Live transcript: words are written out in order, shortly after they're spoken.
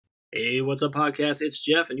Hey, what's up, podcast? It's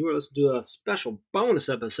Jeff, and you are listening to a special bonus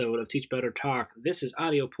episode of Teach Better Talk. This is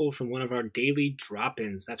audio pulled from one of our daily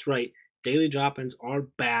drop-ins. That's right, daily drop-ins are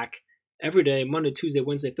back every day, Monday, Tuesday,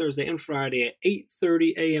 Wednesday, Thursday, and Friday at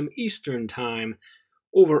 8:30 a.m. Eastern Time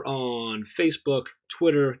over on Facebook,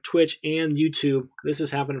 Twitter, Twitch, and YouTube. This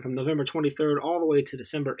is happening from November 23rd all the way to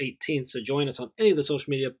December 18th, so join us on any of the social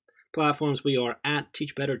media platforms. We are at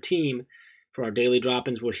Teach Better Team for our daily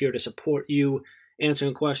drop-ins. We're here to support you,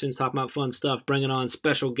 answering questions, talking about fun stuff, bringing on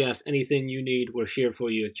special guests, anything you need, we're here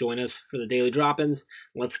for you. Join us for the daily drop-ins.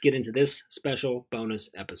 Let's get into this special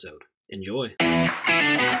bonus episode. Enjoy.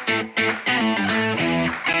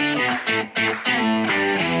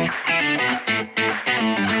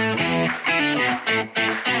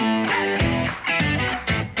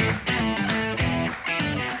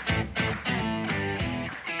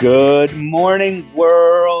 Good morning,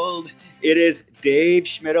 world. It is Dave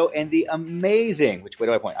Schmittou and the amazing, which way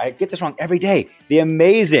do I point? I get this wrong every day. The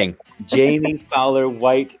amazing Jami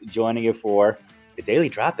Fowler-White joining you for the Daily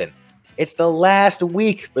Drop-In. It's the last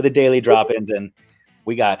week for the Daily Drop-Ins, and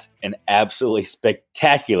we got an absolutely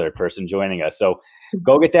spectacular person joining us. So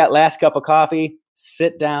go get that last cup of coffee,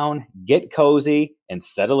 sit down, get cozy, and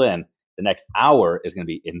settle in. The next hour is going to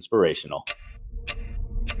be inspirational.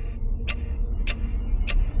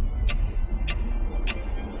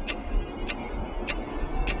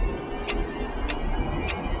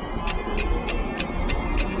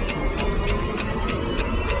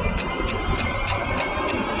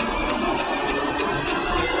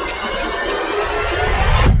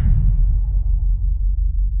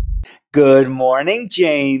 Good morning,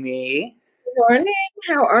 Jami. Good morning.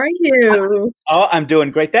 How are you? Oh, I'm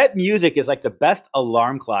doing great. That music is like the best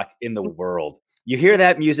alarm clock in the world. You hear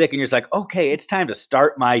that music and you're just like, okay, it's time to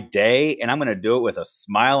start my day. And I'm going to do it with a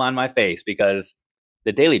smile on my face because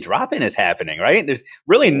the daily drop-in is happening, right? There's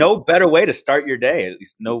really no better way to start your day. At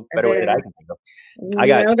least no better way that I can think of. I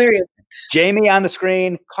got Jami on the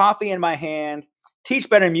screen, coffee in my hand, Teach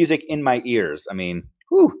Better music in my ears. I mean,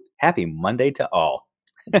 happy Monday to all.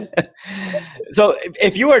 So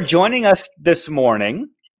if you are joining us this morning,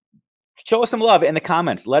 show us some love in the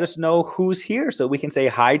comments. Let us know who's here so we can say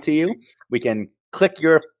hi to you. We can click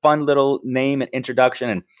your fun little name and introduction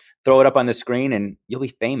and throw it up on the screen, and you'll be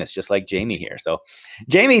famous just like Jami here. So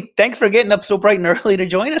Jami, thanks for getting up so bright and early to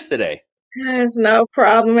join us today. It's no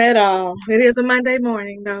problem at all. It is a Monday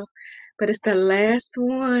morning though, but it's the last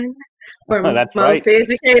one for most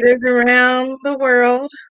educators around the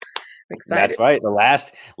world. Excited. That's right.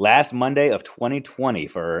 The last Monday of 2020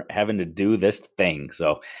 for having to do this thing.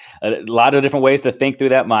 So a lot of different ways to think through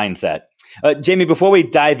that mindset. Jami, before we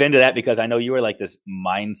dive into that, because I know you were like this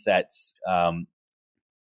mindset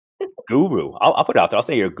guru. I'll put it out there. I'll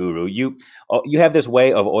say you're a guru. You have this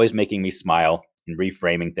way of always making me smile and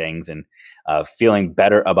reframing things and feeling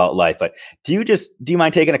better about life. But do you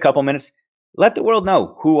mind taking a couple minutes? Let the world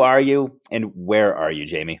know, who are you and where are you,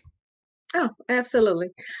 Jami? Oh, absolutely.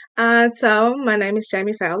 So my name is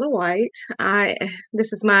Jami Fowler-White.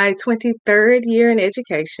 This is my 23rd year in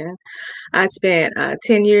education. I spent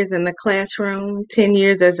 10 years in the classroom, 10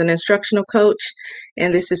 years as an instructional coach,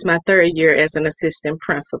 and this is my 3rd year as an assistant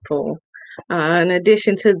principal. In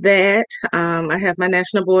addition to that, I have my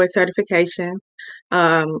national board certification.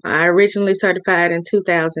 I originally certified in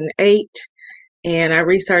 2008. And I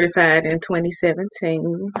recertified in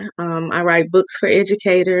 2017. I write books for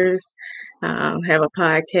educators, have a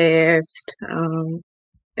podcast.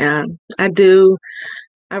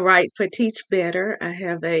 I write for Teach Better. I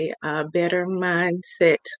have a Better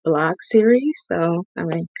Mindset blog series. So,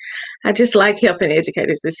 I just like helping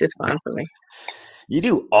educators. It's just fun for me. You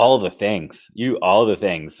do all the things.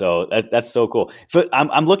 So that's so cool.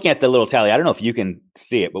 I'm looking at the little tally. I don't know if you can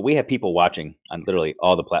see it, but we have people watching on literally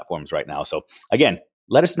all the platforms right now. So again,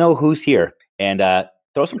 let us know who's here and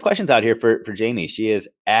throw some questions out here for Jami. She is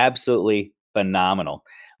absolutely phenomenal.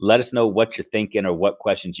 Let us know what you're thinking or what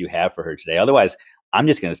questions you have for her today. Otherwise, I'm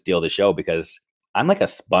just going to steal the show because I'm like a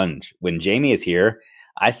sponge. When Jami is here,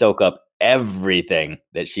 I soak up everything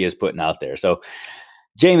that she is putting out there. So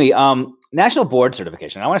Jami, national board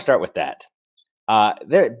certification. I want to start with that.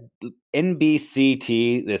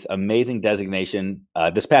 NBCT, this amazing designation.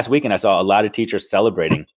 This past weekend, I saw a lot of teachers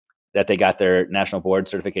celebrating that they got their national board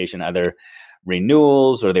certification, either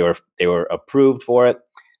renewals or they were approved for it.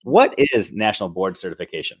 What is national board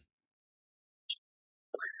certification?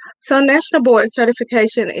 So, national board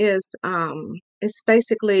certification is it's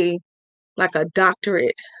basically like a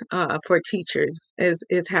doctorate for teachers.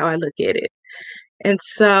 Is how I look at it. And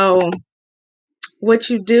so what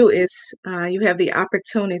you do is you have the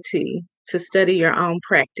opportunity to study your own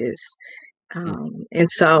practice And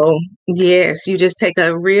so, yes, you just take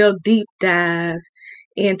a real deep dive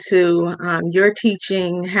into your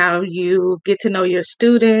teaching, how you get to know your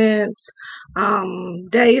students,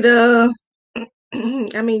 data.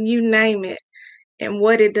 I mean, you name it. And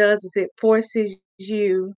what it does is it forces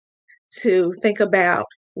you to think about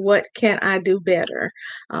what can I do better,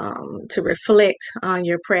 to reflect on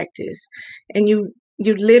your practice. And you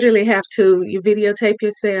literally have to you videotape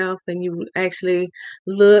yourself and you actually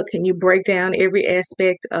look and you break down every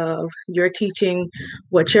aspect of your teaching,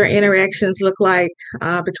 what your interactions look like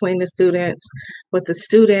between the students, what the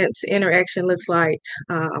students' interaction looks like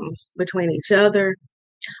between each other,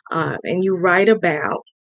 and you write about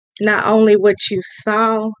not only what you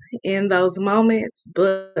saw in those moments,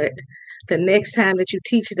 but the next time that you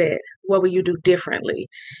teach that, what will you do differently?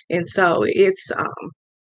 And so it's,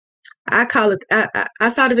 I call it, I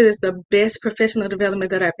thought of it as the best professional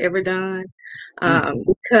development that I've ever done.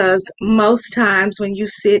 Because most times when you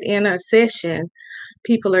sit in a session,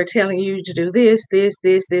 people are telling you to do this, this,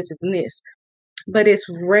 and this. But it's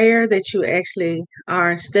rare that you actually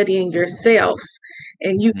are studying yourself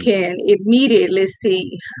and you can immediately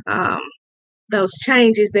see those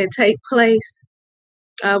changes that take place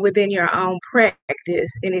within your own practice.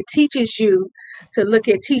 And it teaches you to look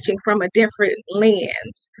at teaching from a different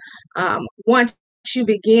lens. Once you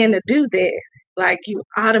begin to do that, like you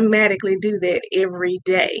automatically do that every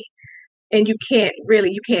day, and you can't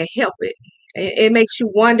help it. It makes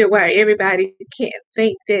you wonder why everybody can't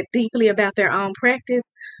think that deeply about their own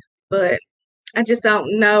practice, but I just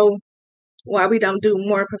don't know why we don't do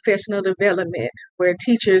more professional development where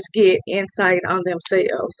teachers get insight on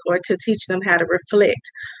themselves or to teach them how to reflect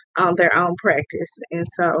on their own practice. And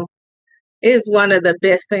so it's one of the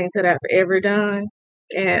best things that I've ever done.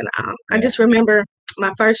 And I just remember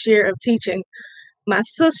my first year of teaching, my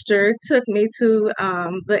sister took me to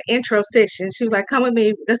the intro session. She was like, come with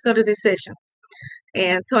me, let's go to this session.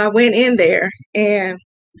 And so I went in there, and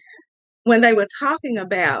when they were talking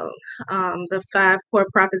about the 5 core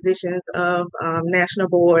propositions of National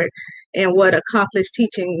Board and what accomplished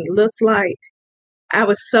teaching looks like, I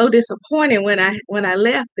was so disappointed when I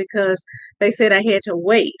left because they said I had to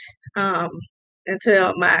wait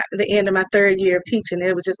until the end of my 3rd year of teaching.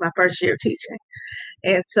 It was just my 1st year of teaching,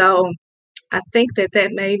 and so I think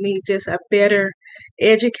that made me just a better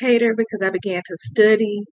educator because I began to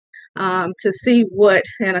study to see what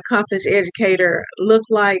an accomplished educator looked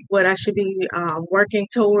like, what I should be working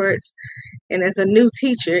towards. And as a new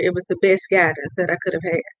teacher, it was the best guidance that I could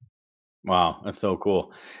have had. Wow, that's so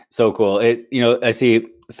cool. So cool. I see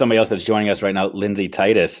somebody else that's joining us right now, Lindsay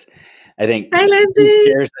Titus. I think Hi,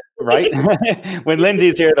 Lindsay. Right? When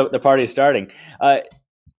Lindsay's here, the party's starting.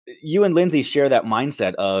 You and Lindsay share that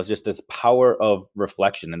mindset of just this power of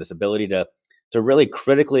reflection and this ability to really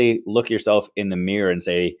critically look yourself in the mirror and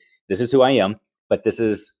say, this is who I am, but this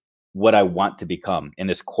is what I want to become. And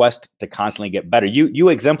this quest to constantly get better. You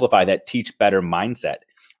exemplify that teach better mindset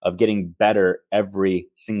of getting better every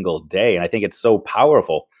single day. And I think it's so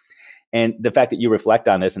powerful. And the fact that you reflect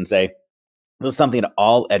on this and say, this is something that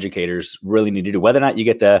all educators really need to do, whether or not you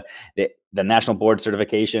get the National Board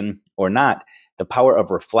certification or not, the power of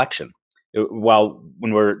reflection. Well,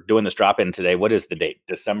 when we're doing this drop-in today, what is the date?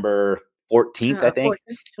 December 14th, I think.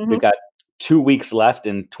 14th. We've got 2 weeks left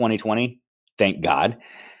in 2020. Thank God.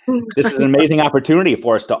 This is an amazing opportunity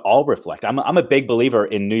for us to all reflect. I'm a big believer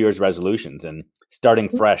in New Year's resolutions and starting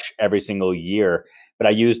fresh every single year. But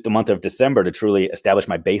I used the month of December to truly establish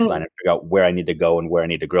my baseline and figure out where I need to go and where I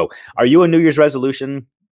need to grow. Are you a New Year's resolution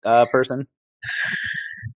person?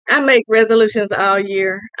 I make resolutions all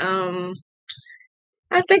year.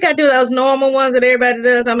 I think I do those normal ones that everybody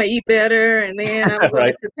does. I'm going to eat better, and then I'm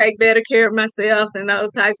going to take better care of myself and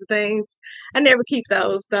those types of things. I never keep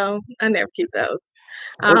those, though. I never keep those.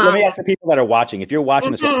 Let me ask the people that are watching. If you're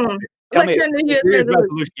watching this, what's your New Year's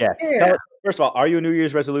resolution? Yeah. First of all, are you a New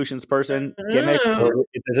Year's resolutions person?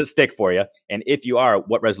 Does it stick for you? And if you are,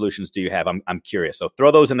 what resolutions do you have? I'm curious. So throw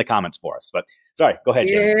those in the comments for us. But sorry, go ahead,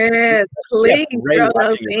 Jim. Yes, please throw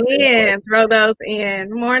those in. Throw those in.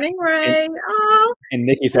 Morning, Ray. And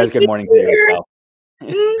Nikki says good morning to you as well.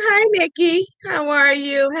 Hi, Nikki. How are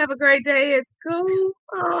you? Have a great day at school.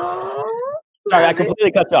 Sorry, I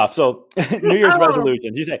completely cut you off. So New Year's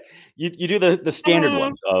resolutions. You say you do the standard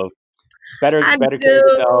ones of better care of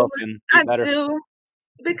yourself and better. I do,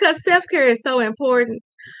 because self-care is so important.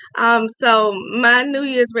 So my New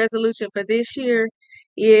Year's resolution for this year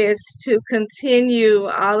is to continue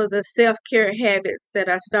all of the self-care habits that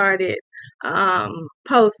I started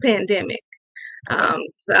post-pandemic.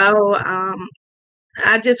 So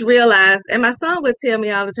I just realized, and my son would tell me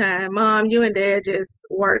all the time, Mom, you and Dad just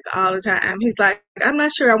work all the time. He's like, I'm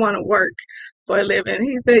not sure I want to work for a living.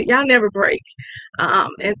 He said, y'all never break.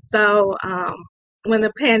 And so when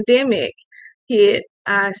the pandemic hit,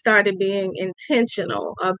 I started being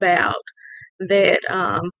intentional about that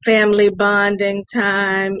family bonding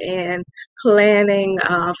time and planning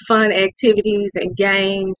fun activities and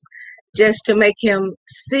games just to make him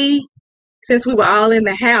see, since we were all in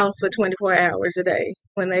the house for 24 hours a day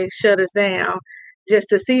when they shut us down, just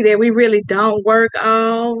to see that we really don't work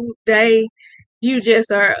all day. You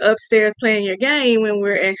just are upstairs playing your game when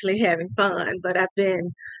we're actually having fun. But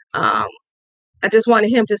um, I just wanted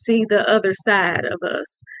him to see the other side of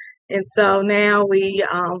us. And so now we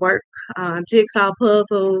work jigsaw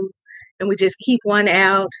puzzles, and we just keep one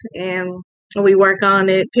out and we work on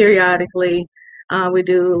it periodically. We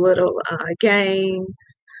do little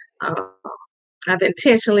games. Uh, I've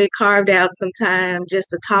intentionally carved out some time just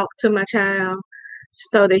to talk to my child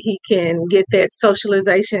so that he can get that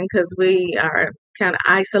socialization because we are kind of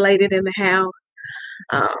isolated in the house.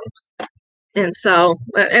 Um, and so,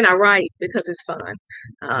 and I write because it's fun.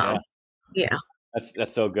 Yeah, Yeah.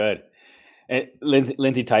 that's so good. And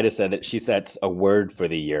Lindsay Titus said that she sets a word for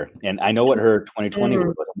the year. And I know what her 2020 Mm, word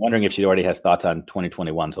was. I'm wondering if she already has thoughts on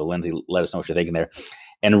 2021. So Lindsay, let us know what you're thinking there.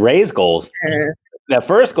 And Ray's goals, yes. that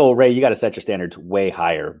first goal, Ray, you got to set your standards way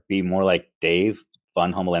higher. Be more like Dave,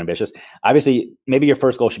 fun, humble, and ambitious. Obviously, maybe your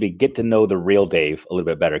first goal should be get to know the real Dave a little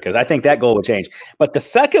bit better, because I think that goal would change. But the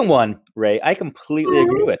second one, Ray, I completely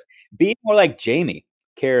agree with. Be more like Jami,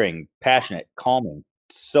 caring, passionate, calming.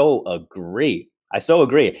 So agree. I so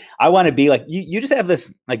agree. I want to be like you. You just have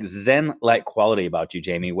this like Zen-like quality about you,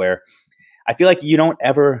 Jami, where I feel like you don't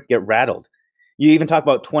ever get rattled. You even talk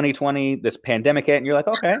about 2020, this pandemic hit, and you're like,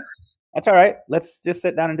 okay, that's all right. Let's just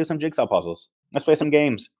sit down and do some jigsaw puzzles. Let's play some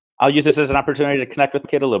games. I'll use this as an opportunity to connect with the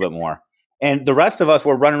kid a little bit more. And the rest of us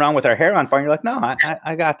were running around with our hair on fire. And you're like, no,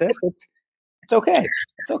 I got this. It's okay.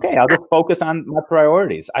 It's okay. I'll just focus on my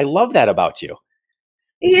priorities. I love that about you.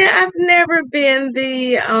 Yeah, I've never been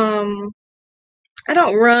I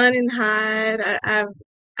don't run and hide.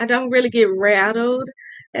 I don't really get rattled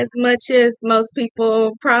as much as most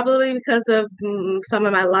people, probably because of some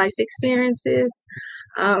of my life experiences.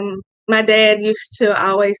 My dad used to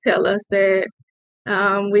always tell us that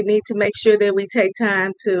we need to make sure that we take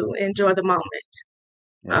time to enjoy the moment.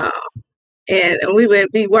 Yeah. Uh, and we would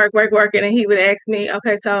be working, and he would ask me,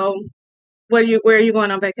 "Okay, so where are you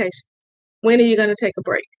going on vacation? When are you going to take a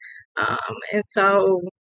break?" And so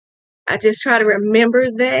I just try to remember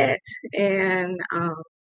that. And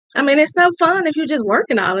I mean, it's no fun if you're just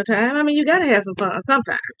working all the time. I mean, you got to have some fun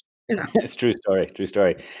sometimes, you know. It's true story. True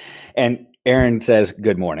story. And Erin says,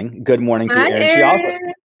 good morning. Good morning to you, Hi, Erin. Erin.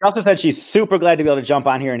 She also said she's super glad to be able to jump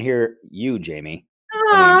on here and hear you, Jami.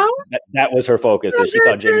 I mean, Oh, that was her focus. so As she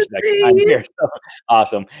saw good Jami, to she's like, see I'm you. here. So,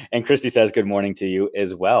 awesome. And Christy says, good morning to you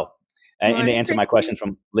as well. And to Morning, answer my Christy. question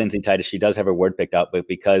from Lindsay Titus, she does have her word picked up, but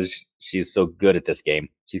because she's so good at this game,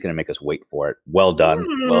 she's going to make us wait for it. Well done.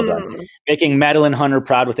 Well done. Mm. Making Madeline Hunter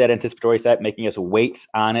proud with that anticipatory set, making us wait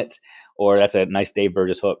on it. Or that's a nice Dave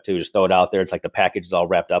Burgess hook, too. Just throw it out there. It's like the package is all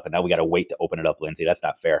wrapped up, and now we got to wait to open it up, Lindsay. That's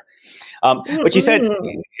not fair. But you said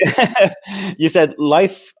Mm-mm. you said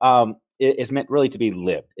life is meant really to be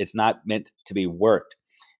lived. It's not meant to be worked.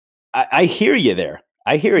 I hear you there.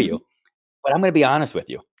 I hear you. But I'm going to be honest with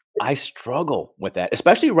you. I struggle with that,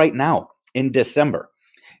 especially right now in December.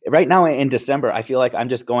 Right now in December, I feel like I'm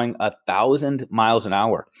just going 1,000 miles an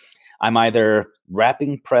hour. I'm either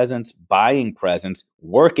wrapping presents, buying presents,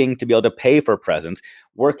 working to be able to pay for presents,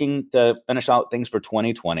 working to finish out things for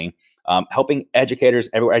 2020, helping educators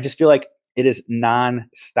everywhere. I just feel like it is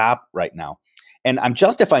nonstop right now. And I'm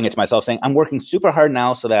justifying it to myself, saying I'm working super hard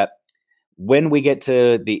now so that when we get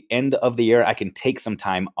to the end of the year, I can take some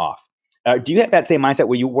time off. Do you have that same mindset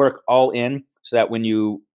where you work all in so that when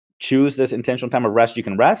you choose this intentional time of rest, you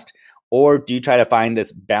can rest? Or do you try to find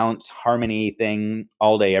this balance, harmony thing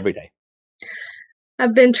all day, every day?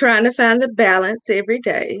 I've been trying to find the balance every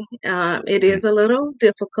day. It Mm. is a little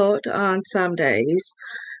difficult on some days,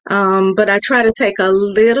 but I try to take a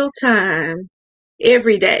little time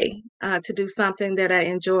every day to do something that I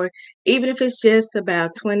enjoy, even if it's just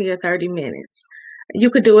about 20 or 30 minutes. You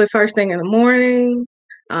could do it first thing in the morning.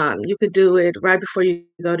 You could do it right before you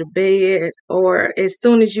go to bed or as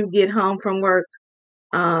soon as you get home from work.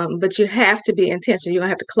 But you have to be intentional. You're going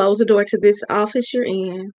to have to close the door to this office you're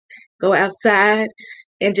in, go outside,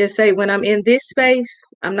 and just say, when I'm in this space,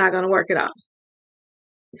 I'm not going to work at all.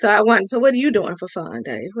 So what are you doing for fun,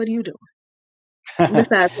 Dave? What are you doing?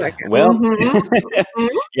 besides working. Well, Mm-hmm.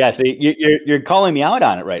 yeah. See, you're calling me out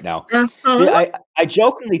on it right now. See, Uh-huh. I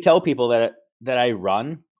jokingly tell people that I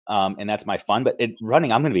run, and that's my fun. But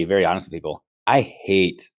running, I'm going to be very honest with people. I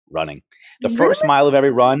hate running. The first Really? mile of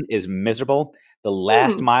every run is miserable. The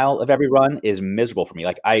last Hmm. mile of every run is miserable for me.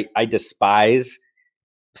 Like I despise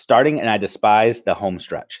starting and I despise the home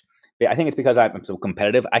stretch. I think it's because I'm so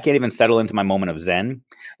competitive. I can't even settle into my moment of zen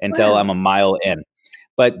until Wow. I'm a mile in.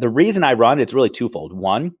 But the reason I run, it's really twofold.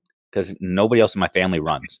 One, because nobody else in my family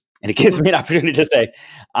runs. And it gives me an opportunity to say,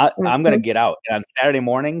 I'm going to Mm-hmm. get out. And on Saturday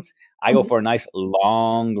mornings, I go for a nice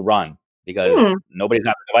long run because Hmm. nobody's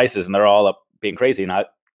on their devices and they're all up being crazy. And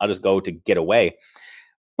I'll just go to get away.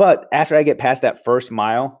 But after I get past that first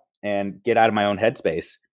mile and get out of my own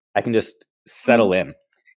headspace, I can just settle in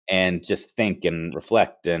and just think and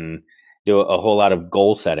reflect and do a whole lot of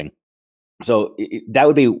goal setting. So that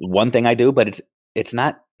would be one thing I do, but it's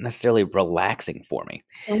not necessarily relaxing for me.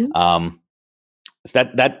 Mm-hmm. So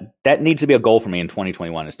that needs to be a goal for me in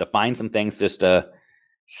 2021 is to find some things just to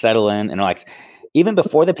settle in and relax. Even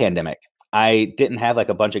before the pandemic, I didn't have like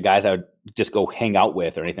a bunch of guys I would just go hang out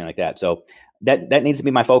with or anything like that. So that needs to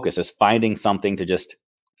be my focus is finding something to just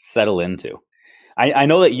settle into. I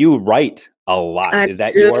know that you write a lot. I Is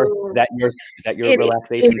that do. It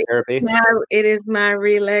relaxation it therapy? it is my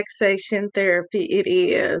relaxation therapy. It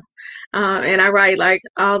is, and I write like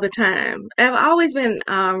all the time. I've always been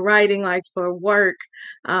writing like for work,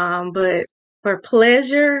 but for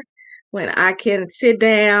pleasure, when I can sit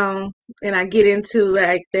down and I get into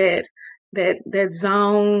like that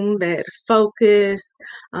zone, that focus,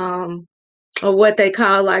 um, or what they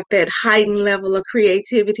call like that heightened level of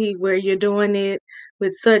creativity where you're doing it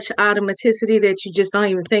with such automaticity that you just don't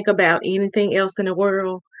even think about anything else in the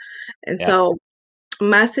world. And Yeah. so,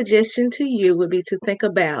 my suggestion to you would be to think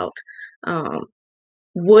about um,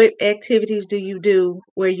 what activities do you do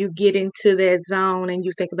where you get into that zone and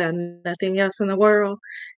you think about nothing else in the world,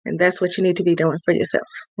 and that's what you need to be doing for yourself.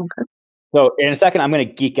 Okay. So in a second, I'm going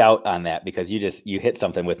to geek out on that because you hit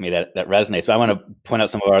something with me that resonates. But I want to point out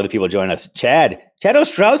some of our other people joining us. Chad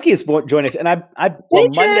Ostrowski is joining us, and Hey,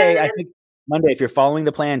 Monday, I Chad. think Monday, if you're following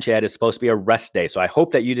the plan, Chad, is supposed to be a rest day. So I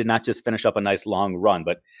hope that you did not just finish up a nice long run,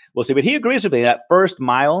 but we'll see. But he agrees with me that first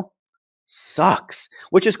mile sucks,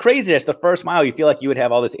 which is crazy. It's the first mile. You feel like you would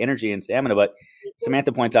have all this energy and stamina, but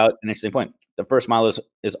Samantha points out an interesting point. The first mile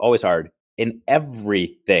is always hard in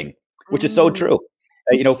everything, which is so Mm, true.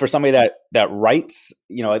 For somebody that writes,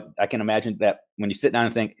 I can imagine that when you sit down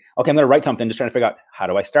and think, okay, I'm going to write something, just trying to figure out how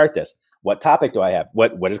do I start this? What topic do I have?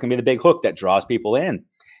 What is going to be the big hook that draws people in?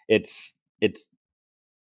 It's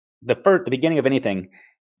the beginning of anything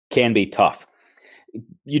can be tough.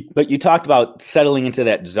 But you talked about settling into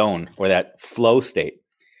that zone or that flow state.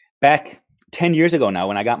 Back 10 years ago now,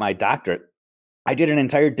 when I got my doctorate, I did an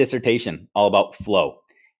entire dissertation all about flow.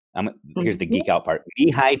 Here's the mhm, geek out part.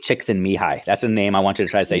 Mihai Csikszentmihalyi. That's a name I want you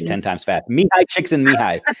to try to say 10 times fast. Mihai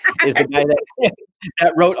Csikszentmihalyi is the guy that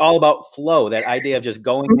that wrote all about flow. That idea of just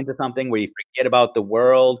going into something where you forget about the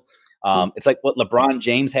world. It's like what LeBron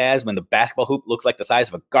James has when the basketball hoop looks like the size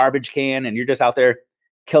of a garbage can, and you're just out there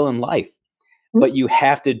killing life. But you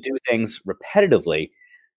have to do things repetitively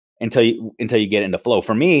until you get into flow.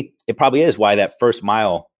 For me, it probably is why that first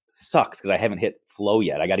mile sucks because I haven't hit flow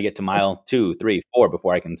yet. I got to get to mile 2, 3, 4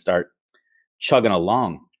 before I can start chugging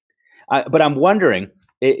along. But I'm wondering,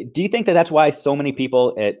 do you think that that's why so many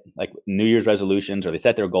people at like New Year's resolutions or they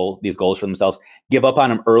set these goals for themselves, give up on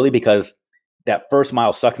them early because that first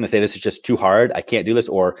mile sucks and they say this is just too hard, I can't do this,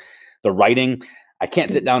 or the writing, I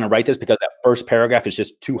can't sit down and write this because that first paragraph is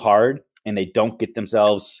just too hard, and they don't get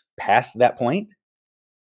themselves past that point?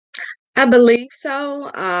 I believe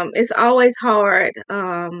so. It's always hard.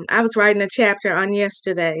 I was writing a chapter on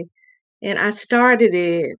yesterday, and I started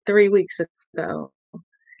it 3 weeks ago,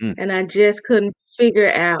 Mm, and I just couldn't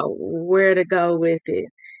figure out where to go with it.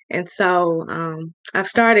 And so I've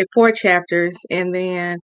started 4 chapters, and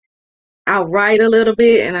then I'll write a little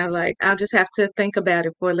bit, and I'm like, I'll just have to think about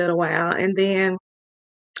it for a little while, and then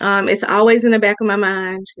it's always in the back of my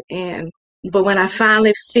mind. And but when I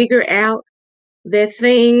finally figure out that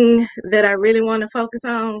thing that I really want to focus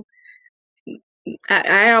on,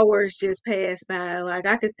 hours just pass by. Like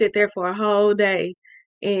I could sit there for a whole day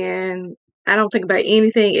and I don't think about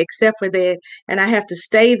anything except for that. And I have to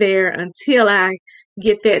stay there until I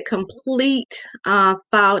get that complete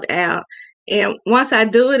thought out. And once I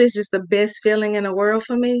do it, it's just the best feeling in the world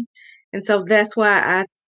for me. And so that's why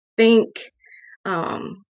think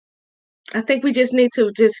um, I think we just need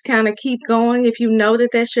to just kind of keep going. If you know that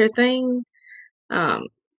that's your thing, um,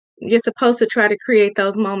 you're supposed to try to create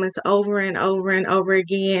those moments over and over and over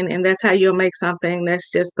again, and that's how you'll make something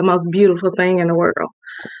that's just the most beautiful thing in the world.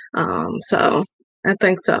 So I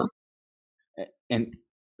think so. And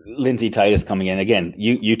Lindsay Titus coming in again.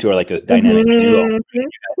 You two are like this dynamic duo. You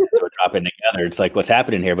guys sort of drop in together. It's like what's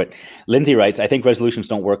happening here. But Lindsay writes, I think resolutions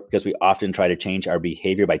don't work because we often try to change our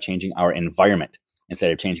behavior by changing our environment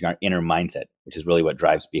instead of changing our inner mindset, which is really what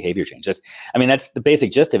drives behavior change. That's the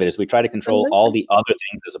basic gist of it. Is we try to control all the other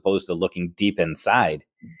things as opposed to looking deep inside.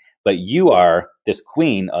 But you are this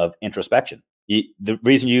queen of introspection. The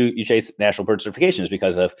reason you chase national board certification is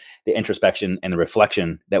because of the introspection and the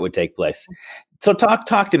reflection that would take place. So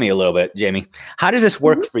talk to me a little bit, Jami. How does this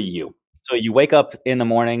work for you? So you wake up in the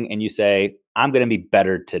morning and you say, I'm going to be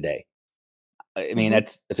better today. I mean,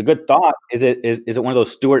 it's a good thought. Is it one of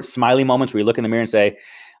those Stuart Smiley moments where you look in the mirror and say,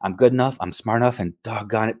 I'm good enough, I'm smart enough, and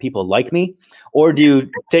doggone it, people like me? Or do you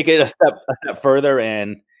take it a step further,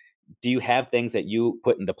 and do you have things that you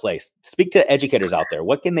put into place? Speak to educators out there.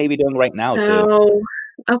 What can they be doing right now?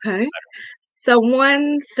 Okay. So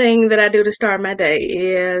one thing that I do to start my day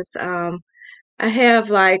is I have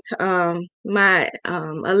my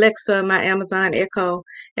Alexa, my Amazon Echo,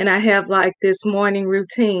 and I have like this morning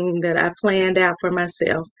routine that I planned out for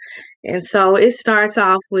myself. And so it starts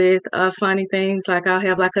off with funny things, like I'll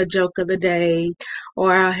have like a joke of the day,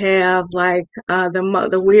 or I'll have like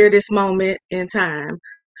the weirdest moment in time.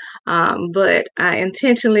 But I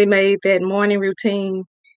intentionally made that morning routine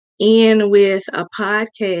end with a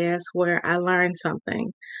podcast where I learn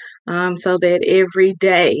something, so that every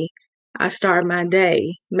day I start my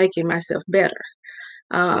day making myself better.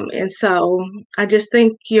 And so I just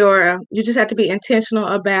think you just have to be intentional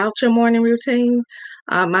about your morning routine.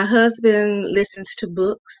 My husband listens to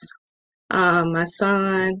books. My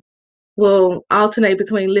son will alternate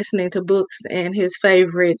between listening to books and his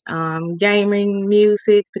favorite gaming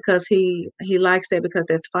music, because he likes that, because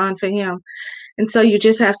that's fun for him. And so you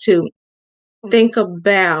just have to think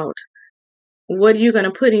about what you're going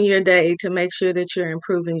to put in your day to make sure that you're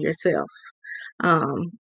improving yourself.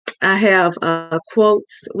 Um, I have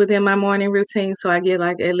quotes within my morning routine, so I get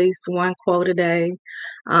like at least one quote a day.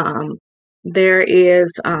 Um, there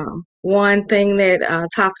is one thing that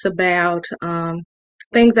talks about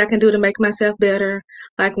things I can do to make myself better.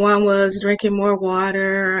 Like one was drinking more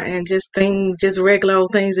water, and just regular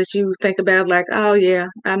old things that you think about, like, oh yeah,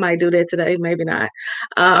 I might do that today, maybe not.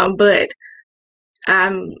 But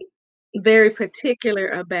I'm very particular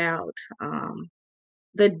about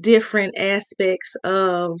the different aspects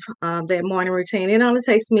of that morning routine. It only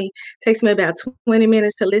takes me about 20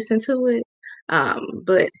 minutes to listen to it,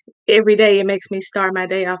 but every day it makes me start my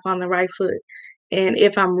day off on the right foot. And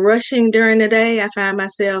if I'm rushing during the day, I find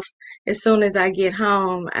myself, as soon as I get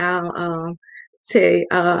home, I'll say,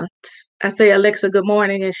 I say, Alexa, good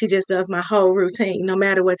morning, and she just does my whole routine, no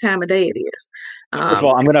matter what time of day it is. First of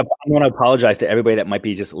all, I'm gonna apologize to everybody that might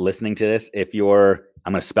be just listening to this. If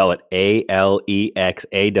I'm gonna spell it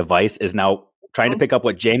Alexa device is now trying to pick up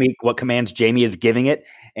what commands Jami is giving it,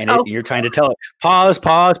 and you're trying to tell it pause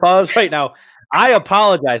right now. I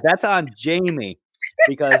apologize. That's on Jami,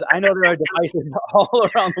 because I know there are devices all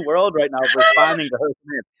around the world right now responding to her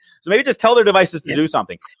command. So maybe just tell their devices to do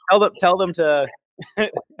something. Tell them to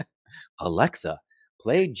Alexa,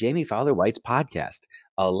 play Jami Fowler-White's podcast.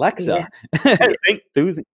 Alexa, give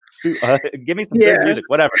me some good music,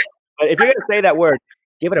 whatever. But if you're going to say that word,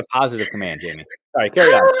 give it a positive command, Jami. All right,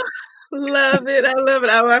 carry on. Love it. I love it.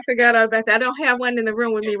 Oh, I forgot all about that. I don't have one in the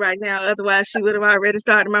room with me right now. Otherwise, she would have already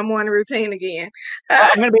started my morning routine again.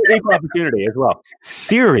 I'm going to be an equal opportunity as well.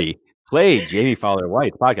 Siri, play Jami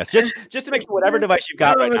Fowler-White's podcast. Just to make sure whatever device you've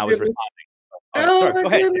got right now is responding. Sorry, go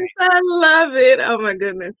ahead. Goodness, I love it. Oh my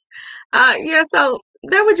goodness. So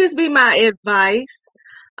that would just be my advice.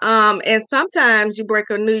 And sometimes you break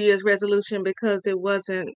a New Year's resolution because it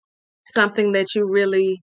wasn't something that you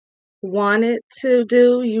really wanted to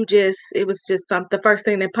do. It was just the first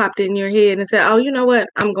thing that popped in your head and said, oh, you know what?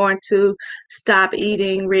 I'm going to stop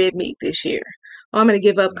eating red meat this year. Or I'm going to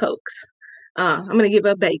give up Cokes. I'm going to give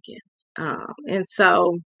up bacon. And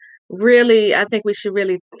so really, I think we should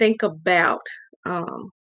really think about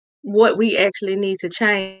what we actually need to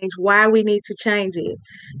change, why we need to change it,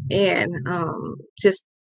 and just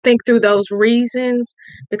think through those reasons,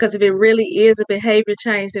 because if it really is a behavior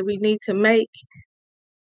change that we need to make,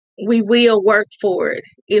 we will work for it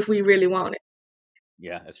if we really want it.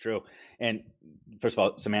 Yeah, that's true. And first of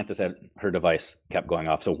all, Samantha said her device kept going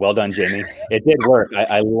off. So well done, Jami. It did work.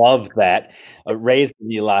 I love that. Raised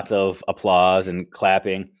me lots of applause and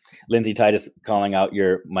clapping. Lindsay Titus calling out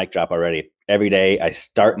your mic drop already. Every day I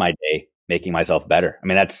start my day making myself better. I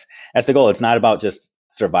mean, that's the goal. It's not about just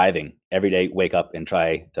surviving every day, wake up and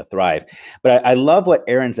try to thrive. But I love what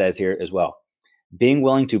Aaron says here as well. Being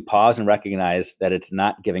willing to pause and recognize that it's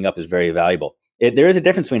not giving up is very valuable. There is a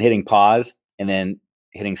difference between hitting pause and then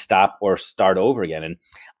hitting stop or start over again. And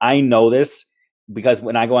I know this because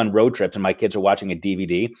when I go on road trips and my kids are watching a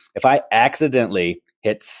DVD, if I accidentally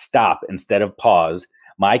hit stop instead of pause,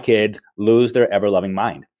 my kids lose their ever-loving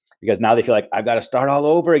mind, because now they feel like, I've got to start all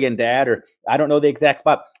over again, Dad, or I don't know the exact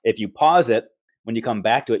spot. If you pause it, when you come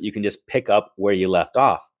back to it, you can just pick up where you left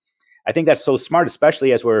off. I think that's so smart,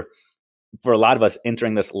 especially as we're, for a lot of us,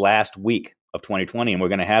 entering this last week of 2020, and we're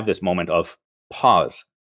going to have this moment of pause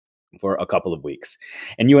for a couple of weeks.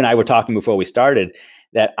 And you and I were talking before we started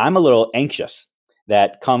that I'm a little anxious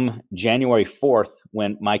that come January 4th,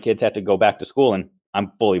 when my kids have to go back to school and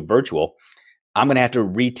I'm fully virtual, I'm going to have to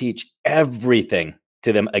reteach everything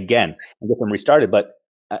to them again and get them restarted. But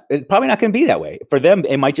it's probably not going to be that way. For them,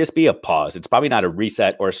 it might just be a pause. It's probably not a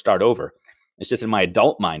reset or a start over. It's just in my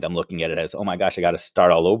adult mind, I'm looking at it as, oh my gosh, I got to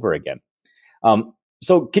start all over again.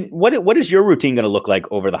 So what is your routine going to look like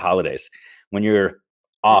over the holidays when you're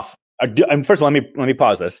off? First of all, let me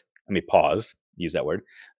pause this. Let me pause, use that word.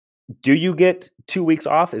 Do you get 2 weeks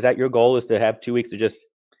off? Is that your goal, is to have 2 weeks to just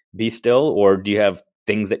be still? Or do you have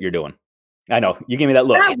things that you're doing? I know you gave me that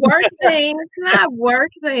look. Not work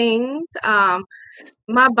things.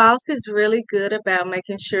 My boss is really good about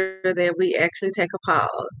making sure that we actually take a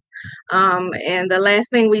pause. And the last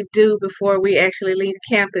thing we do before we actually leave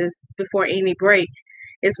campus, before any break,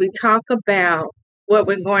 is we talk about what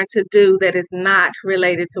we're going to do that is not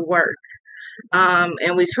related to work.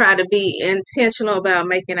 And we try to be intentional about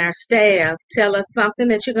making our staff tell us something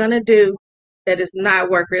that you're going to do that is not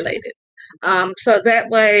work related. So that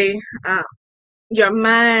way, your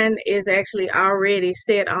mind is actually already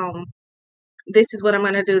set on, this is what I'm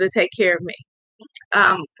going to do to take care of me.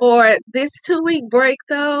 For this 2-week break,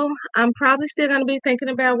 though, I'm probably still going to be thinking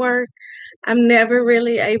about work. I'm never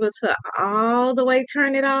really able to all the way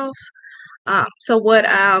turn it off. So what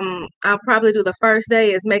I'll probably do the first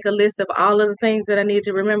day is make a list of all of the things that I need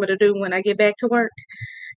to remember to do when I get back to work.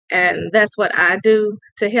 And that's what I do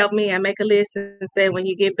to help me. I make a list and say, when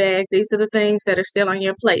you get back, these are the things that are still on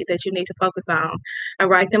your plate that you need to focus on. I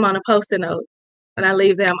write them on a Post-it note and I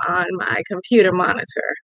leave them on my computer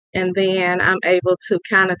monitor. And then I'm able to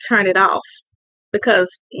kind of turn it off, because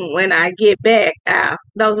when I get back,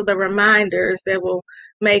 those are the reminders that will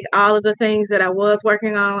make all of the things that I was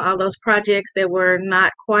working on, all those projects that were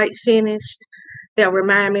not quite finished, they'll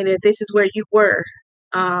remind me that this is where you were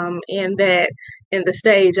in the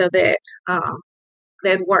stage of that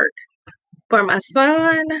work. For my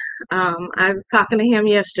son, I was talking to him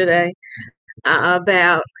yesterday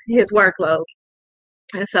about his workload.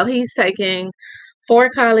 And so he's taking 4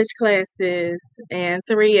 college classes and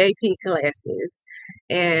 3 AP classes.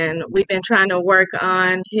 And we've been trying to work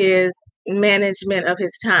on his management of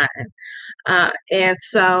his time. And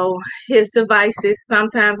so his devices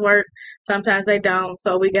sometimes work, sometimes they don't.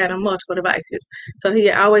 So we got him multiple devices. So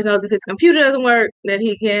he always knows if his computer doesn't work, then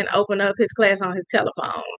he can open up his class on his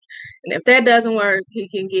telephone. And if that doesn't work, he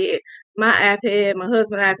can get my iPad, my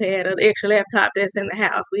husband's iPad, or the extra laptop that's in the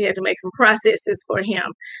house. We had to make some processes for him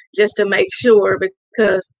just to make sure,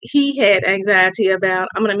 because he had anxiety about,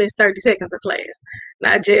 I'm going to miss 30 seconds of class,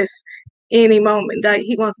 not just any moment.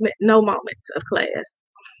 He wants no moments of class.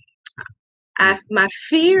 My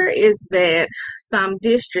fear is that some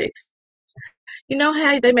districts, you know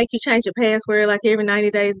how they make you change your password like every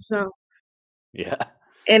 90 days or so? Yeah.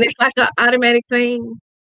 And it's like an automatic thing.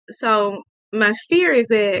 So my fear is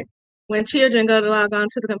that when children go to log on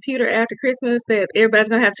to the computer after Christmas, that everybody's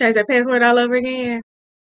going to have to change their password all over again.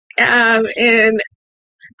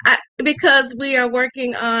 Because we are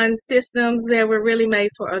working on systems that were really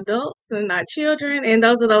made for adults and not children, and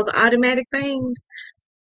those are those automatic things.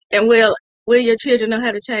 And will your children know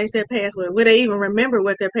how to change their password? Will they even remember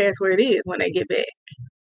what their password is when they get back?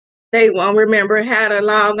 They won't remember how to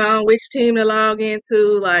log on, which team to log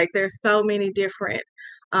into. Like, there's so many different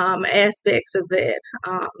aspects of that.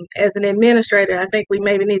 As an administrator, I think we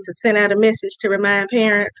maybe need to send out a message to remind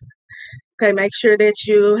parents, okay, make sure that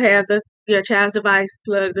you have your child's device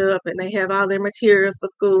plugged up and they have all their materials for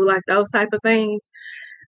school, like those type of things.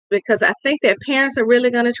 Because I think that parents are really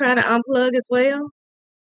going to try to unplug as well.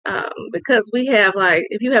 Because we have, like,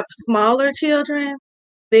 if you have smaller children,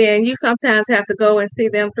 then you sometimes have to go and see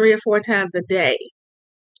them 3 or 4 times a day.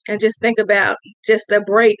 And just think about just the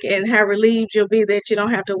break and how relieved you'll be that you don't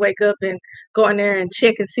have to wake up and go in there and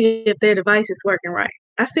check and see if their device is working right.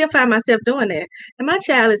 I still find myself doing that. And my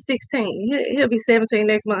child is 16. He'll be 17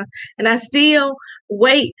 next month. And I still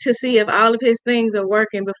wait to see if all of his things are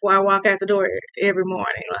working before I walk out the door every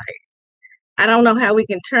morning. Like, I don't know how we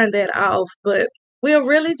can turn that off, but we'll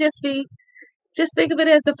really just think of it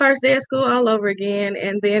as the first day of school all over again.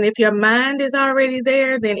 And then if your mind is already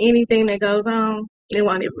there, then anything that goes on, it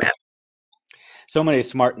won't even matter. So many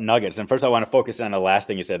smart nuggets. And first, I want to focus on the last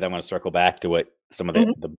thing you said. Then I want to circle back to what some of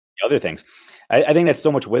the other things. I think that's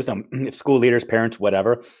so much wisdom. If school leaders, parents,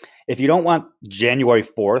 whatever, if you don't want January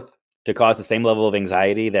 4th to cause the same level of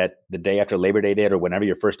anxiety that the day after Labor Day did or whenever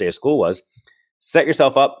your first day of school was, set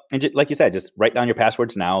yourself up. And like you said, just write down your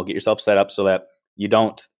passwords now. Get yourself set up so that you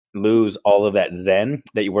don't lose all of that zen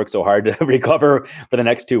that you work so hard to recover for the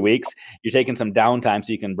next 2 weeks. You're taking some downtime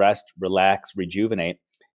so you can rest, relax, rejuvenate.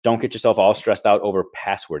 Don't get yourself all stressed out over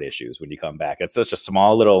password issues when you come back. It's such a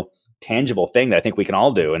small little tangible thing that I think we can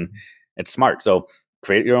all do, and it's smart. So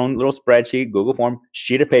create your own little spreadsheet, Google form,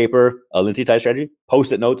 sheet of paper, a Lindsay type strategy,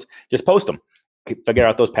 Post-it notes, just post them. Figure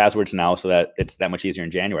out those passwords now so that it's that much easier in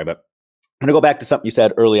January. But I'm going to go back to something you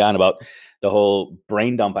said early on about the whole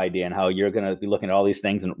brain dump idea and how you're going to be looking at all these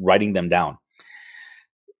things and writing them down.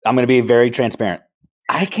 I'm going to be very transparent.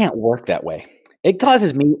 I can't work that way. It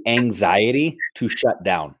causes me anxiety to shut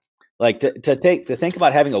down. Like to think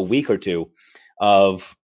about having a week or two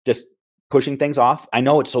of just pushing things off. I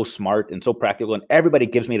know it's so smart and so practical, and everybody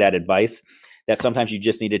gives me that advice that sometimes you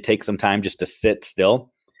just need to take some time just to sit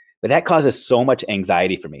still. But that causes so much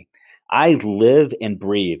anxiety for me. I live and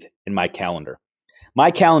breathe in my calendar. My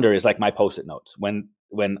calendar is like my Post-it notes.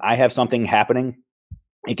 When I have something happening,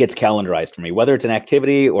 it gets calendarized for me, whether it's an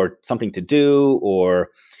activity or something to do or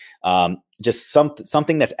just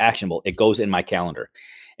something that's actionable. It goes in my calendar.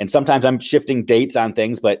 And sometimes I'm shifting dates on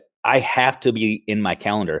things, but I have to be in my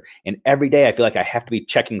calendar. And every day I feel like I have to be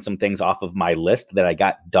checking some things off of my list that I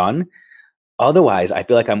got done. Otherwise, I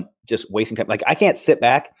feel like I'm just wasting time. Like I can't sit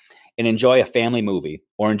back and enjoy a family movie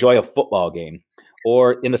or enjoy a football game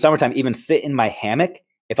or in the summertime, even sit in my hammock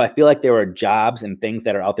if I feel like there are jobs and things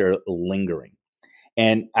that are out there lingering.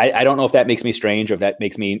 And I don't know if that makes me strange or if that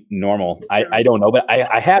makes me normal. I don't know, but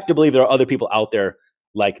I have to believe there are other people out there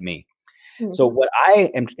like me. Mm-hmm. So what I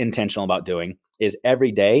am intentional about doing is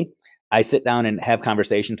every day I sit down and have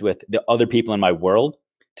conversations with the other people in my world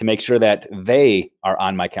to make sure that they are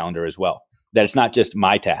on my calendar as well, that it's not just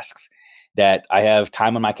my tasks, that I have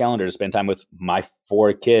time on my calendar to spend time with my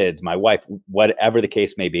 4 kids, my wife, whatever the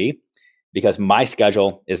case may be, because my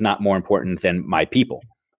schedule is not more important than my people.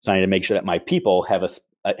 So I need to make sure that my people have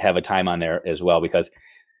a time on there as well, because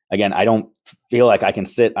again, I don't feel like I can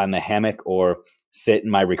sit on the hammock or sit in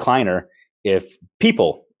my recliner if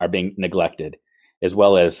people are being neglected as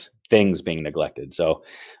well as things being neglected. So,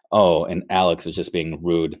 and Alex is just being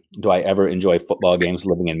rude. Do I ever enjoy football games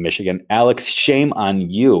living in Michigan? Alex, shame on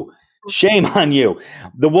you. Shame on you.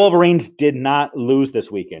 The Wolverines did not lose this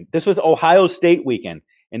weekend. This was Ohio State weekend,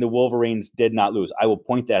 and the Wolverines did not lose. I will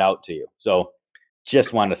point that out to you. So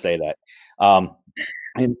just want to say that.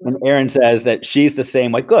 And Erin says that she's the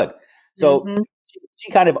same way. Good. So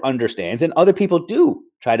she kind of understands, and other people do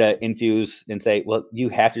try to infuse and say, well, you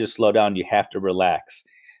have to just slow down. You have to relax.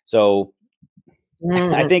 So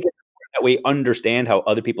I think it's important that we understand how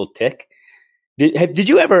other people tick. Did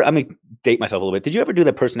you ever, I'm going to date myself a little bit. Did you ever do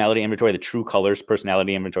the personality inventory, the True Colors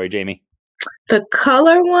personality inventory, Jamie? The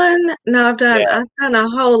color one? No, I've done a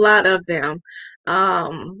whole lot of them.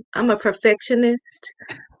 I'm a perfectionist.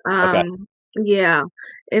 Okay. Yeah.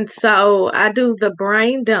 And so I do the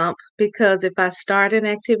brain dump because if I start an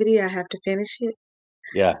activity, I have to finish it.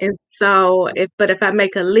 Yeah. And so if I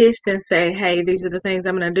make a list and say, hey, these are the things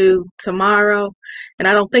I'm going to do tomorrow, and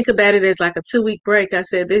I don't think about it as like a 2-week break, I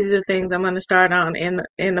said, these are the things I'm going to start on in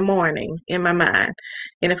the morning in my mind.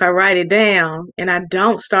 And if I write it down and I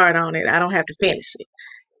don't start on it, I don't have to finish it.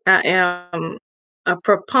 I am a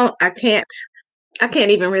proponent. I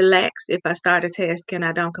can't even relax if I start a task and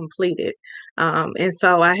I don't complete it. And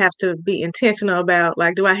so I have to be intentional about,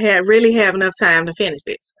 like, do I really have enough time to finish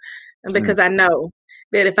this? And because I know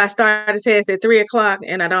that if I start a test at 3:00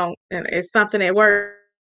 and I don't, and it's something at work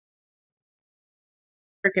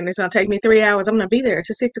and it's going to take me 3 hours, I'm going to be there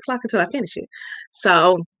to 6:00 until I finish it.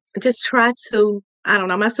 So just try to, I don't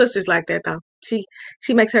know, my sister's like that though. She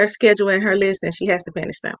makes her schedule and her list and she has to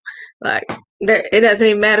finish them. Like it doesn't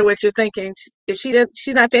even matter what you're thinking. If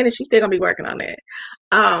she's not finished, she's still going to be working on that.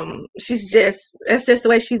 That's just the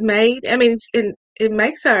way she's made. I mean, it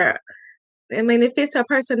makes her, I mean, it fits her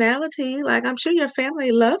personality. Like, I'm sure your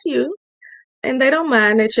family love you and they don't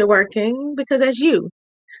mind that you're working because that's you.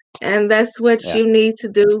 And that's what you need to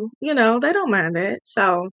do. You know, they don't mind that.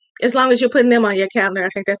 So as long as you're putting them on your calendar, I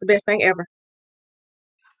think that's the best thing ever.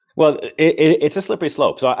 Well, it's a slippery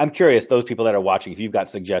slope. So I'm curious, those people that are watching, if you've got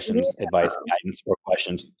suggestions, advice, guidance, or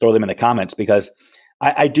questions, throw them in the comments, because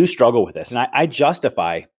I do struggle with this. And I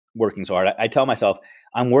justify working so hard. I tell myself,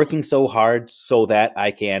 I'm working so hard so that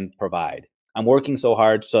I can provide. I'm working so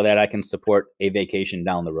hard so that I can support a vacation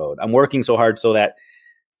down the road. I'm working so hard so that,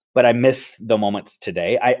 but I miss the moments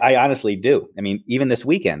today. I honestly do. I mean, even this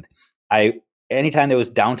weekend, anytime there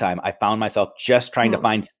was downtime, I found myself just trying to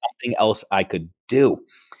find something else I could do.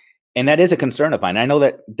 And that is a concern of mine. I know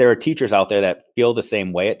that there are teachers out there that feel the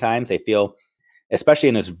same way at times. They feel, especially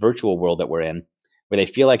in this virtual world that we're in, where they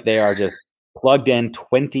feel like they are just plugged in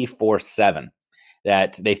 24/7,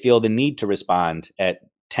 that they feel the need to respond at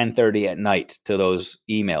 10:30 at night to those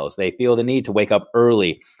emails. They feel the need to wake up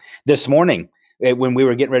early. This morning, when we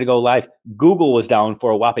were getting ready to go live, Google was down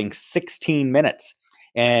for a whopping 16 minutes.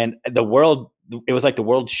 And it was like the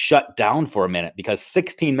world shut down for a minute, because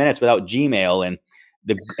 16 minutes without Gmail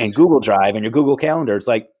and Google Drive and your Google Calendar, it's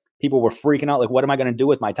like people were freaking out. Like, what am I going to do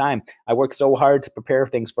with my time? I worked so hard to prepare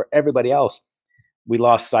things for everybody else. We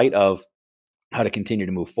lost sight of how to continue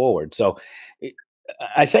to move forward. So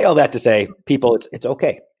I say all that to say, people, it's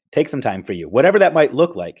okay. Take some time for you, whatever that might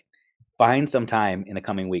look like. Find some time in the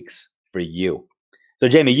coming weeks for you. So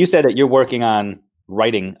Jami, you said that you're working on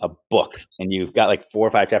writing a book, and you've got like 4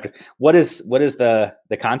 or 5 chapters. What is the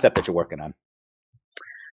concept that you're working on?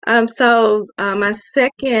 My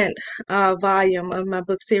second volume of my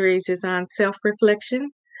book series is on self-reflection.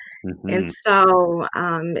 And so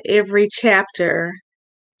every chapter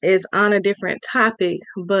is on a different topic,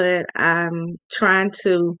 but I'm trying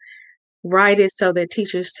to write it so that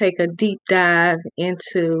teachers take a deep dive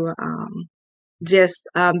into just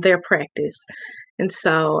their practice. And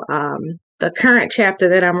so the current chapter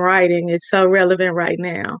that I'm writing is so relevant right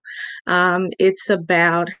now. It's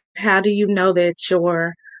about, how do you know that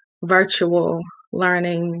your virtual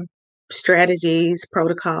learning strategies,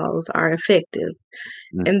 protocols are effective?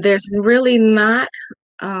 And there's really not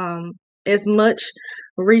as much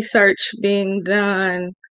research being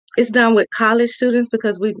done. It's done with college students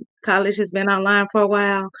because college has been online for a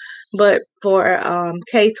while, but for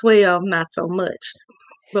K-12, not so much.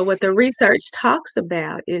 But what the research talks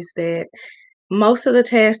about is that most of the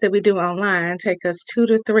tasks that we do online take us 2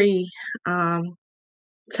 to 3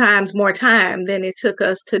 times more time than it took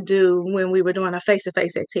us to do when we were doing a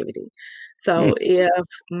face-to-face activity. So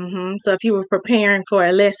if you were preparing for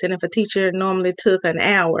a lesson, if a teacher normally took an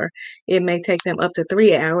hour, it may take them up to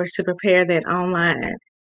 3 hours to prepare that online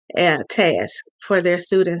task for their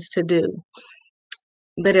students to do.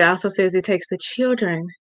 But it also says it takes the children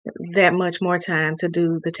that much more time to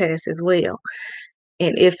do the task as well.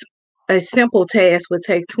 And if a simple task would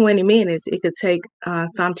take 20 minutes, it could take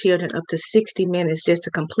some children up to 60 minutes just to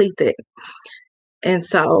complete that. And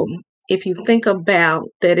so if you think about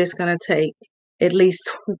that, it's going to take at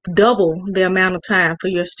least double the amount of time for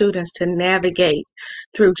your students to navigate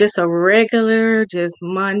through just a regular, just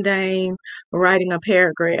mundane writing a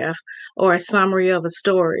paragraph or a summary of a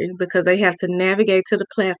story, because they have to navigate to the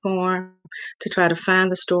platform to try to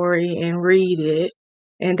find the story and read it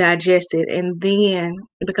and digest it. And then,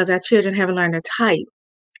 because our children haven't learned to type,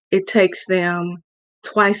 it takes them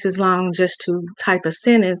twice as long just to type a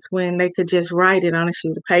sentence when they could just write it on a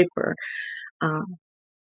sheet of paper.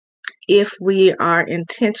 If we are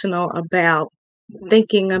intentional about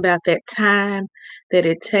thinking about that time that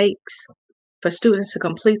it takes for students to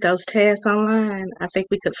complete those tasks online, I think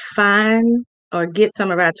we could find or get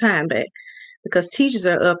some of our time back, because teachers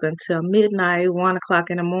are up until midnight, 1 o'clock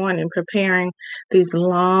in the morning, preparing these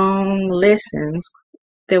long lessons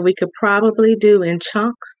that we could probably do in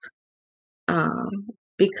chunks.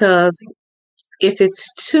 Because if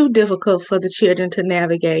it's too difficult for the children to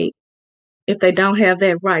navigate, if they don't have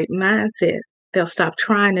that right mindset, they'll stop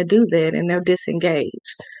trying to do that and they'll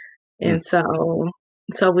disengage. And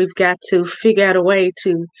so we've got to figure out a way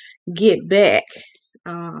to get back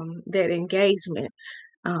that engagement.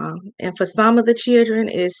 And for some of the children,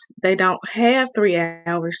 they don't have 3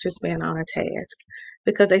 hours to spend on a task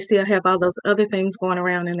because they still have all those other things going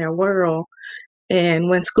around in their world. And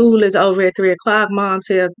when school is over at 3 o'clock, mom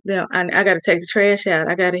tells them, I got to take the trash out.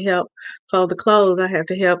 I got to help fold the clothes. I have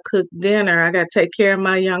to help cook dinner. I got to take care of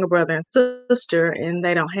my younger brother and sister, and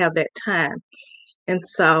they don't have that time. And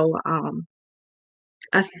so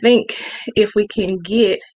I think if we can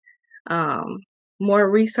get more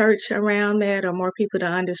research around that, or more people to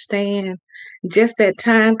understand just that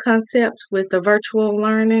time concept with the virtual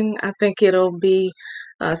learning, I think it'll be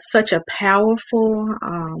such a powerful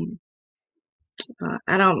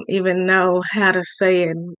I don't even know how to say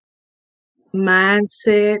it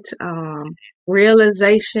mindset,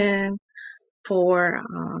 realization for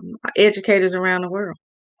educators around the world.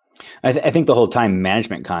 I think the whole time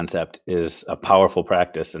management concept is a powerful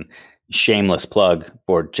practice, and shameless plug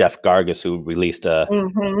for Jeff Gargas, who released a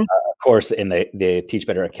Mm-hmm. course in the Teach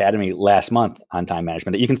Better Academy last month on time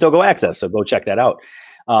management that you can still go access. So go check that out.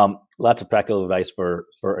 Lots of practical advice for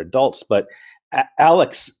adults. But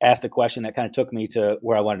Alex asked a question that kind of took me to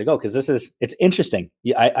where I wanted to go, because it's interesting.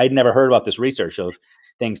 I'd never heard about this research of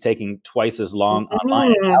things taking twice as long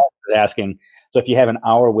online. And Mm-hmm. Alex was asking, so if you have an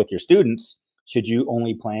hour with your students, should you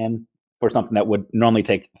only plan for something that would normally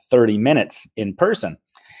take 30 minutes in person?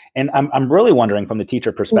 And I'm really wondering from the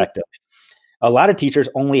teacher perspective. A lot of teachers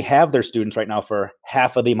only have their students right now for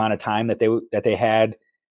half of the amount of time that they had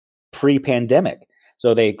pre-pandemic.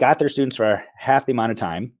 So they got their students for half the amount of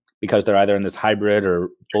time because they're either in this hybrid or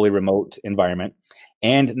fully remote environment.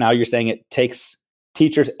 And now you're saying it takes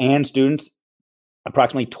teachers and students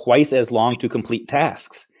approximately twice as long to complete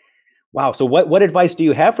tasks. Wow. So what advice do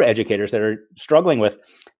you have for educators that are struggling with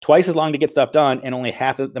twice as long to get stuff done and only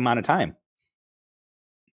half the amount of time?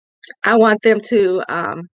 I want them to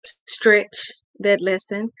stretch that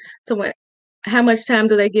lesson. So how much time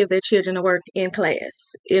do they give their children to work in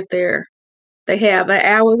class? If they have an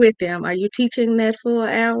hour with them, are you teaching that full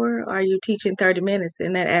hour? Or are you teaching 30 minutes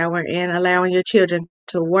in that hour and allowing your children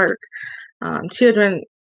to work? Children,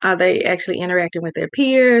 are they actually interacting with their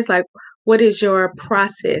peers? Like, what is your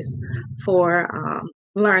process for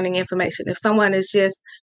learning information? If someone is just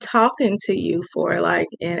talking to you for like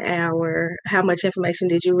an hour, how much information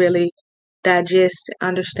did you really digest,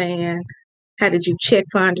 understand? How did you check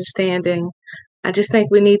for understanding? I just think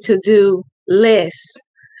we need to do less,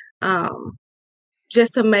 um,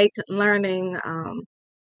 just to make learning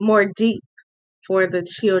more deep for the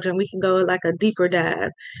children. We can go like a deeper dive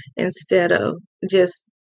instead of just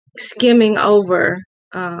skimming over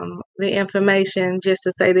the information just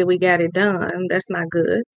to say that we got it done. That's not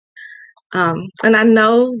good. And I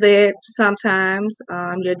know that sometimes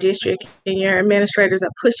your district and your administrators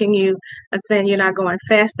are pushing you and saying you're not going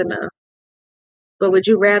fast enough. But would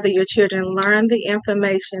you rather your children learn the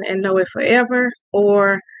information and know it forever,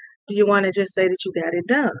 or do you want to just say that you got it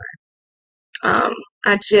done? Um,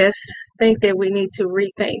 I just think that we need to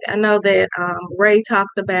rethink. I know that Ray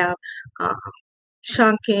talks about um,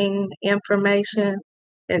 chunking information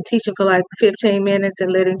and teaching for like 15 minutes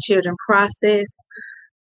and letting children process.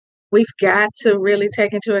 We've got to really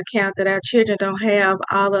take into account that our children don't have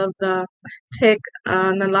all of the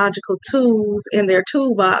technological tools in their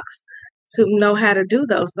toolbox to know how to do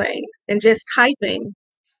those things. And just typing,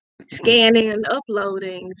 scanning and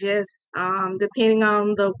uploading, just depending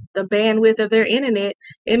on the bandwidth of their internet,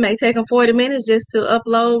 it may take them 40 minutes just to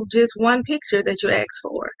upload just one picture that you asked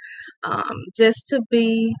for. Just to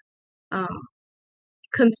be um,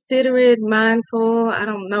 considerate, mindful. I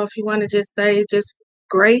don't know if you want to just say just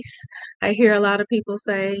grace. I hear a lot of people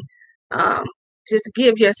say, um, just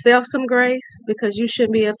give yourself some grace, because you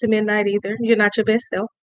shouldn't be up to midnight either. You're not your best self.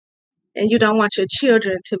 And you don't want your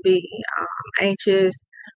children to be anxious,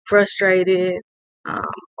 frustrated, um,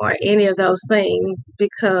 or any of those things,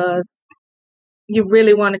 because you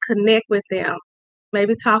really want to connect with them.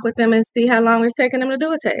 Maybe talk with them and see how long it's taking them to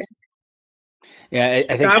do a task. Yeah, I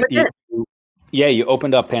think Start with that. you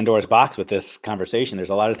opened up Pandora's box with this conversation. There's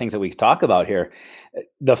a lot of things that we could talk about here.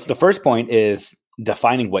 The first point is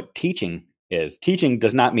defining what teaching is. Teaching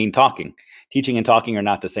does not mean talking. Teaching and talking are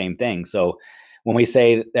not the same thing. So when we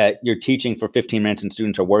say that you're teaching for 15 minutes and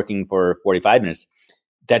students are working for 45 minutes,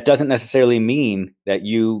 that doesn't necessarily mean that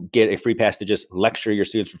you get a free pass to just lecture your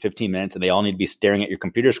students for 15 minutes and they all need to be staring at your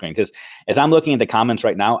computer screen. Because as I'm looking at the comments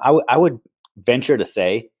right now, I would venture to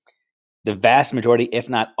say the vast majority, if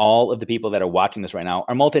not all of the people that are watching this right now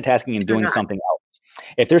are multitasking and doing something else.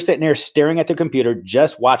 If they're sitting there staring at their computer,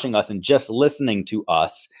 just watching us and just listening to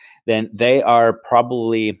us, then they are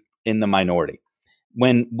probably in the minority.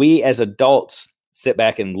 When we as adults sit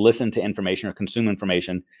back and listen to information or consume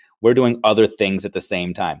information, we're doing other things at the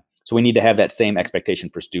same time. So we need to have that same expectation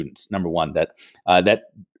for students. Number one, that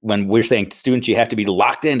when we're saying students, you have to be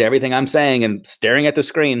locked into everything I'm saying and staring at the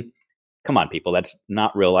screen. Come on, people. That's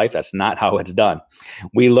not real life. That's not how it's done.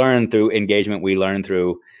 We learn through engagement. We learn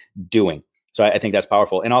through doing. So I think that's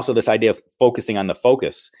powerful. And also this idea of focusing on the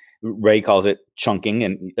focus. Ray calls it chunking,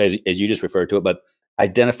 and as you just referred to it, but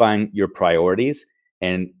identifying your priorities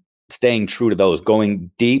and staying true to those,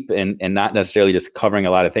 going deep and not necessarily just covering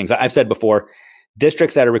a lot of things. I've said before,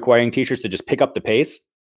 districts that are requiring teachers to just pick up the pace,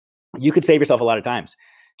 you could save yourself a lot of times.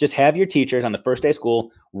 Just have your teachers on the first day of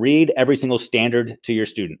school read every single standard to your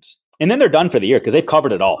students. And then they're done for the year because they've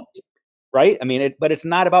covered it all. right? I mean, but it's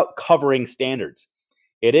not about covering standards.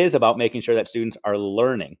 It is about making sure that students are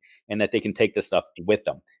learning and that they can take this stuff with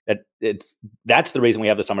them. That's the reason we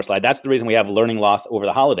have the summer slide. That's the reason we have learning loss over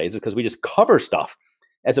the holidays, is because we just cover stuff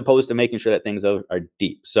as opposed to making sure that things are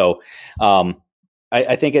deep. So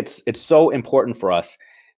I think it's so important for us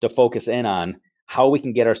to focus in on how we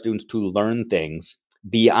can get our students to learn things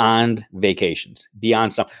beyond vacations,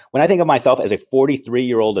 beyond stuff. When I think of myself as a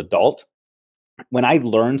 43-year-old adult, when I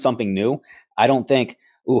learn something new, I don't think,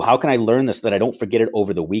 ooh, how can I learn this so that I don't forget it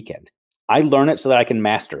over the weekend? I learn it so that I can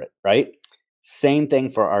master it, right? Same thing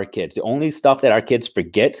for our kids. The only stuff that our kids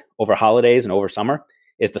forget over holidays and over summer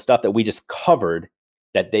is the stuff that we just covered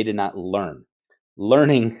that they did not learn.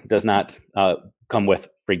 Learning does not come with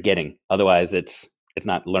forgetting. Otherwise, it's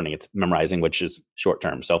not learning. It's memorizing, which is short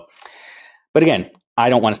term. So, but again, I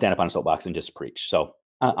don't want to stand up on a soapbox and just preach. So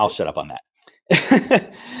I'll shut up on that.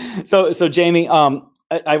 So Jami,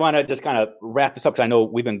 I want to just kind of wrap this up, because I know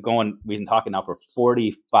we've been talking now for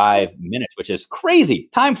 45 minutes, which is crazy.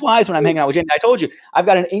 Time flies when I'm hanging out with Jami. I told you, I've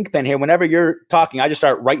got an ink pen here. Whenever you're talking, I just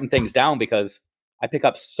start writing things down because I pick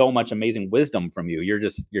up so much amazing wisdom from you.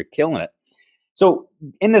 You're killing it. So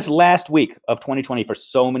in this last week of 2020 for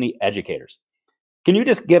so many educators, can you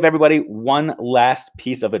just give everybody one last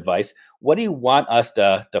piece of advice? What do you want us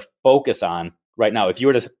to focus on right now? If you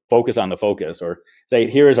were to focus on the focus, or say,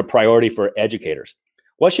 here is a priority for educators,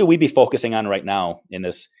 what should we be focusing on right now in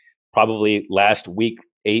this probably last week,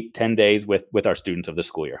 8-10 days with our students of the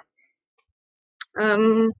school year?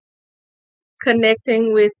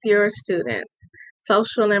 Connecting with your students,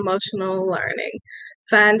 social and emotional learning.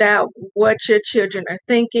 Find out what your children are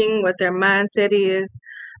thinking, what their mindset is.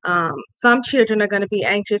 Some children are going to be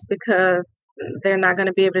anxious because they're not going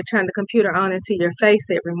to be able to turn the computer on and see your face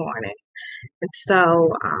every morning. And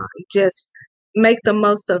so just make the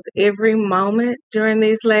most of every moment during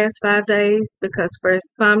these last 5 days, because for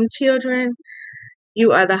some children,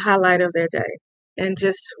 you are the highlight of their day. And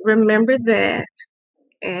just remember that,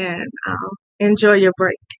 and enjoy your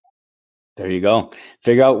break. There you go.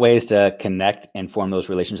 Figure out ways to connect and form those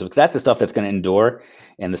relationships, because that's the stuff that's going to endure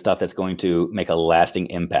and the stuff that's going to make a lasting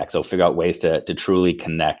impact. So figure out ways to truly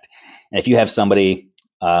connect. And if you have somebody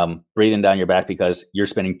breathing down your back because you're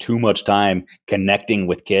spending too much time connecting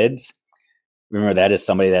with kids, remember that is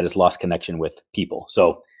somebody that has lost connection with people.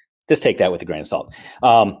 So just take that with a grain of salt.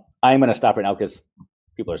 I'm going to stop right now because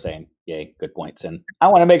people are saying, yay, good points. And I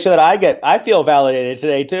want to make sure that I feel validated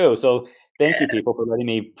today too. So thank you, people, for letting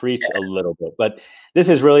me preach a little bit. But this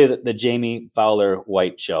is really the Jami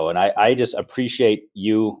Fowler-White show. And I just appreciate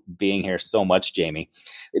you being here so much, Jami.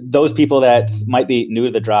 Those people that might be new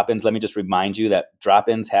to the drop-ins, let me just remind you that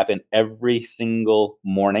drop-ins happen every single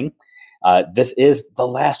morning. This is the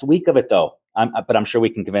last week of it, though. But I'm sure we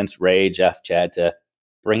can convince Ray, Jeff, Chad to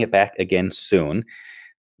bring it back again soon.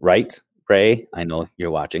 Right, Ray? I know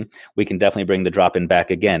you're watching. We can definitely bring the drop-in back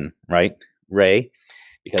again, right, Ray?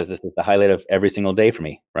 Because this is the highlight of every single day for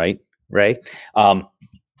me, right, Ray?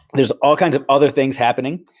 There's all kinds of other things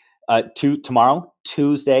happening. Tomorrow,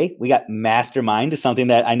 Tuesday, we got Mastermind, something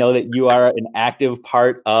that I know that you are an active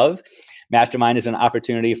part of. Mastermind is an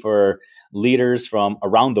opportunity for leaders from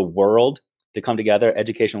around the world to come together,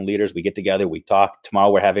 educational leaders. We get together, we talk.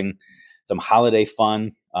 Tomorrow, we're having some holiday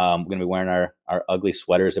fun. We're going to be wearing our ugly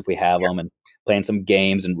sweaters if we have them, and playing some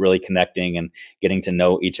games and really connecting and getting to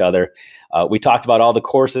know each other. We talked about all the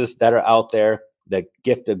courses that are out there, the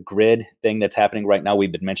Gift of Grid thing that's happening right now.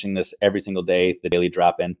 We've been mentioning this every single day, the daily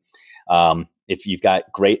drop-in. If you've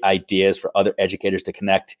got great ideas for other educators to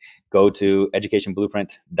connect, go to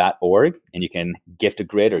educationblueprint.org and you can gift a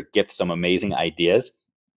grid or gift some amazing ideas.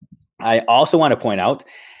 I also want to point out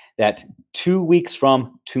that 2 weeks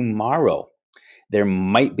from tomorrow, there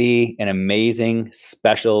might be an amazing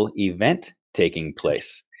special event taking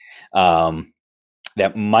place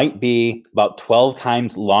that might be about 12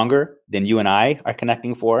 times longer than you and I are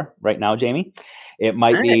connecting for right now, Jami. It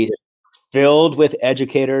might be filled with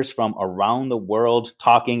educators from around the world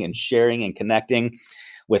talking and sharing and connecting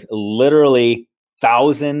with literally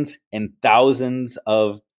thousands and thousands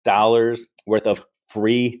of dollars worth of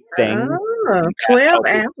free things. 12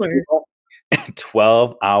 hours.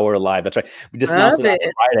 12-hour live. That's right. We just announced it on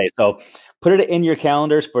Friday. So put it in your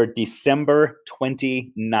calendars for December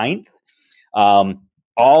 29th,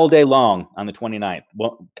 all day long on the 29th.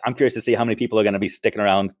 Well, I'm curious to see how many people are going to be sticking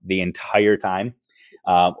around the entire time,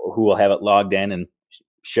 who will have it logged in and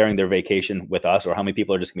sharing their vacation with us, or how many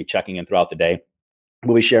people are just going to be checking in throughout the day.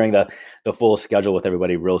 We'll be sharing the full schedule with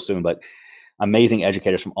everybody real soon, but amazing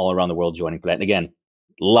educators from all around the world joining for that. And again,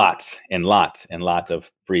 lots and lots and lots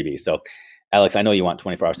of freebies. So Alex, I know you want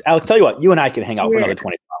 24 hours. Alex, tell you what, you and I can hang out for another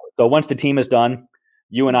 24 So once the team is done,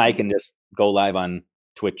 you and I can just go live on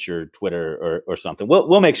Twitch or Twitter or something.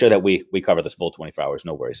 We'll make sure that we cover this full 24 hours.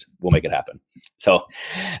 No worries. We'll make it happen. So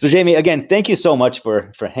Jamie, again, thank you so much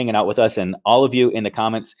for hanging out with us, and all of you in the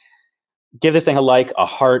comments. Give this thing a like, a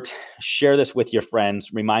heart, share this with your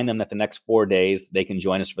friends. Remind them that the next 4 days they can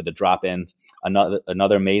join us for the drop-in.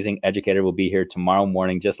 Another amazing educator will be here tomorrow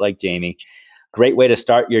morning, just like Jamie. Great way to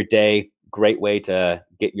start your day. Great way to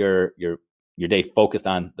get your day focused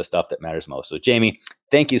on the stuff that matters most. So Jamie,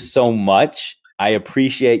 thank you so much. I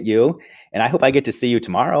appreciate you, and I hope I get to see you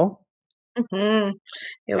tomorrow. Mm-hmm.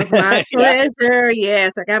 It was my pleasure.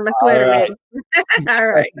 Yes, I got my sweater ready. All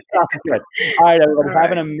right. Good. All right, everybody.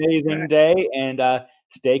 Have an amazing day, and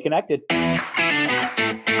stay connected.